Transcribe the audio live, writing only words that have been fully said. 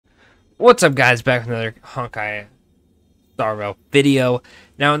What's up, guys? Back with another Honkai Star Rail video.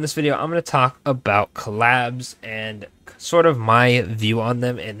 Now in this video I'm going to talk about collabs and sort of my view on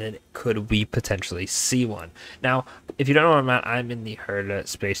them, and then could we potentially see one. Now if you don't know where I'm at, I'm in the Herda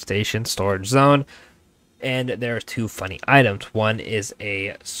space station storage zone, and there are two funny items. One is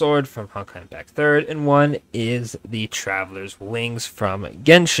a sword from Honkai Impact 3rd, and one is the Traveler's Wings from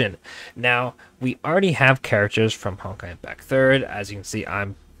Genshin. Now we already have characters from Honkai Impact 3rd. As you can see,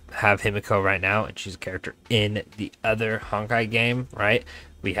 I'm have Himiko right now, and she's a character in the other Honkai game, right?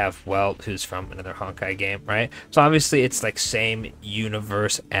 We have Welt, who's from another Honkai game, right? So obviously it's like same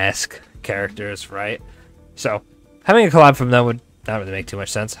universe-esque characters, right? So having a collab from them would not really make too much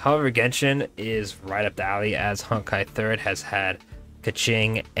sense. However, Genshin is right up the alley, as Honkai 3rd has had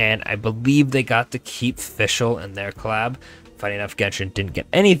Kaching, and I believe they got to keep Fischl in their collab. Funny enough, Genshin didn't get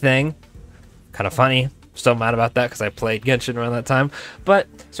anything. Kind of funny. Still mad about that because I played Genshin around that time. But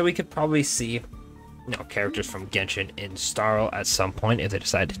so we could probably see, characters from Genshin in Star Rail at some point if they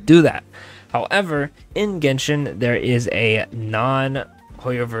decide to do that. However, in Genshin there is a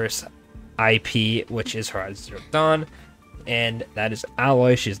non-Hoyoverse IP, which is Horizon Zero Dawn, and that is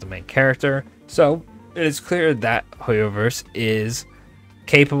Aloy. She's the main character. So it is clear that Hoyoverse is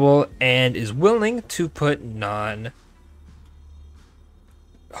capable and is willing to put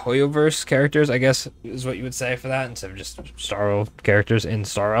Hoyoverse characters, I guess is what you would say for that, instead of just Star Rail characters in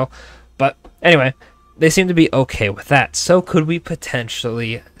Star Rail. But anyway, they seem to be okay with that. So could we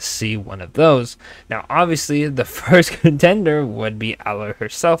potentially see one of those? Now obviously the first contender would be Aloy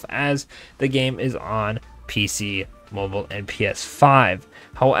herself, as the game is on PC, mobile, and PS5.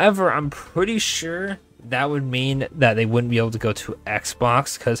 However, I'm pretty sure that would mean that they wouldn't be able to go to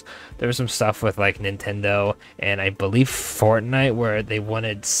Xbox, because there was some stuff with like Nintendo and I believe Fortnite where they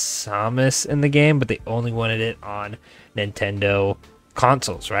wanted Samus in the game, but they only wanted it on Nintendo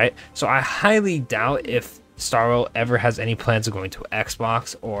consoles, right? So I highly doubt if Star Rail ever has any plans of going to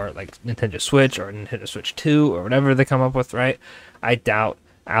Xbox or like Nintendo Switch or Nintendo Switch 2 or whatever they come up with, right? I doubt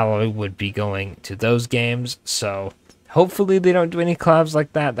Aloy would be going to those games. So hopefully they don't do any collabs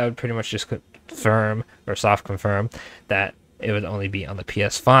like that. That would pretty much just confirm or soft confirm that it would only be on the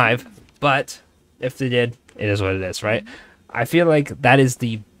PS5. But if they did, it is what it is, right? I feel like that is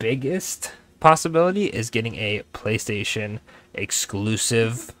the biggest possibility, is getting a PlayStation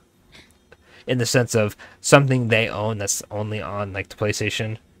exclusive, in the sense of something they own that's only on like the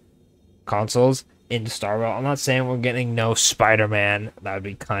PlayStation consoles in Star Rail. I'm not saying we're getting no Spider-Man. That would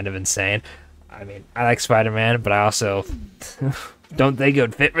be kind of insane. I mean, I like Spider-Man, but I also don't think it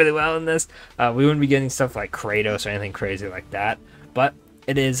would fit really well in this. We wouldn't be getting stuff like Kratos or anything crazy like that, but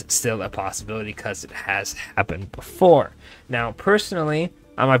it is still a possibility because it has happened before. Now, personally,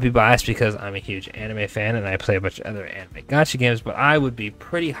 I might be biased because I'm a huge anime fan and I play a bunch of other anime gacha games, but I would be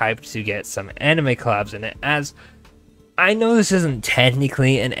pretty hyped to get some anime collabs in it, as I know this isn't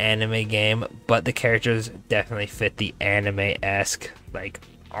technically an anime game, but the characters definitely fit the anime-esque like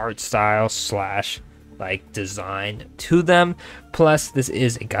art style slash like design to them. Plus this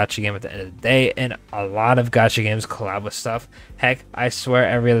is a gacha game at the end of the day, and a lot of gacha games collab with stuff. Heck, I swear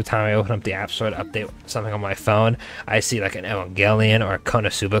every other time I open up the app store to update something on my phone, I see like an Evangelion or a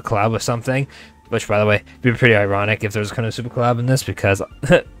Konosuba collab with something, which by the way would be pretty ironic if there was a Konosuba collab in this, because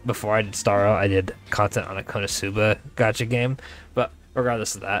before I did Star Rail I did content on a Konosuba gacha game. But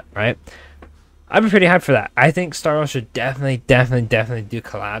regardless of that, right, I'd be pretty hyped for that. I think Star Rail should definitely do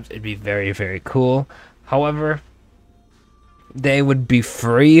collabs. It'd be very, very cool. However, they would be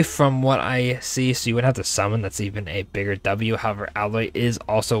free from what I see, so you would have to summon. That's even a bigger W. However, Aloy is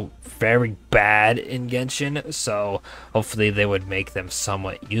also very bad in Genshin, so hopefully they would make them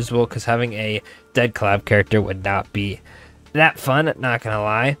somewhat usable, because having a dead collab character would not be that fun, not gonna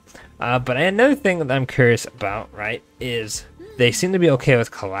lie. But another thing that I'm curious about, right, is they seem to be okay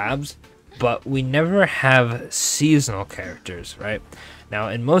with collabs, but we never have seasonal characters, right? Now,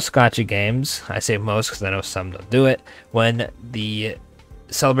 in most gacha games, I say most because I know some don't do it, when the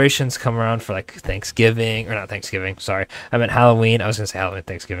celebrations come around for like Thanksgiving, or not Thanksgiving, sorry, I meant Halloween. I was going to say Halloween,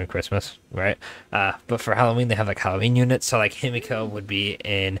 Thanksgiving, Christmas, right? But for Halloween, they have like Halloween units. So like Himiko would be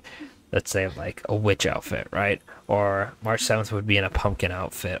in, let's say, like a witch outfit, right? Or March 7th would be in a pumpkin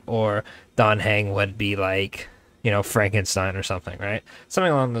outfit, or Don Hang would be like, Frankenstein or something, right?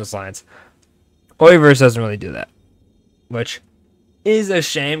 Something along those lines. Hoyoverse doesn't really do that, which is a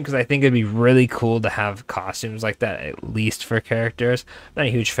shame, because I think it'd be really cool to have costumes like that, at least for characters. I'm not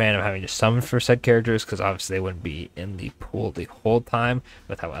a huge fan of having to summon for said characters, because obviously they wouldn't be in the pool the whole time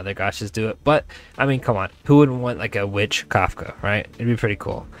with how other gachas do it. But I mean, come on, who wouldn't want like a witch Kafka, right? It'd be pretty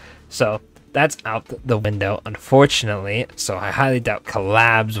cool. So that's out the window, unfortunately. So I highly doubt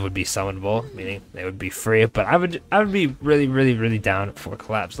collabs would be summonable, meaning they would be free. But I would be really down for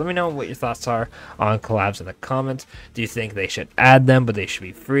collabs. Let me know what your thoughts are on collabs in the comments. Do you think they should add them, but they should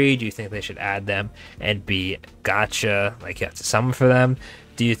be free? Do you think they should add them and be gacha, like you have to summon for them?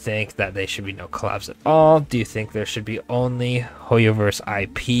 Do you think that they should be no collabs at all? Do you think there should be only Hoyoverse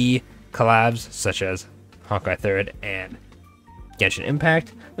IP collabs, such as Honkai 3rd and Genshin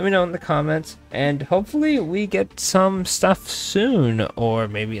Impact? Let me know in the comments, and hopefully we get some stuff soon, or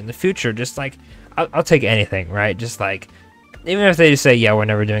maybe in the future. Just like, I'll take anything, right? Just like, even if they just say, yeah, we're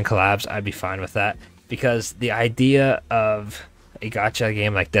never doing collabs, I'd be fine with that, because the idea of a gacha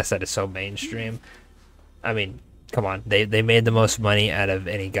game like this that is so mainstream, I mean, come on, they made the most money out of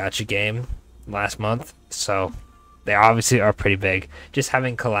any gacha game last month, so they obviously are pretty big. Just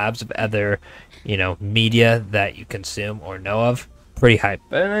having collabs of other, media that you consume or know of, pretty hype.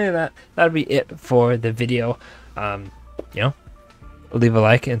 But other than that, that'll be it for the video. Leave a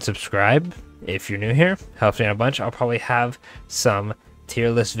like and subscribe if you're new here. Helps me out a bunch. I'll probably have some tier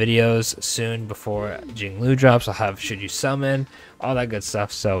list videos soon before Jinglu drops. I'll have Should You Summon, all that good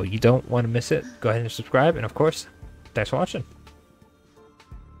stuff. So you don't want to miss it. Go ahead and subscribe. And of course, thanks for watching.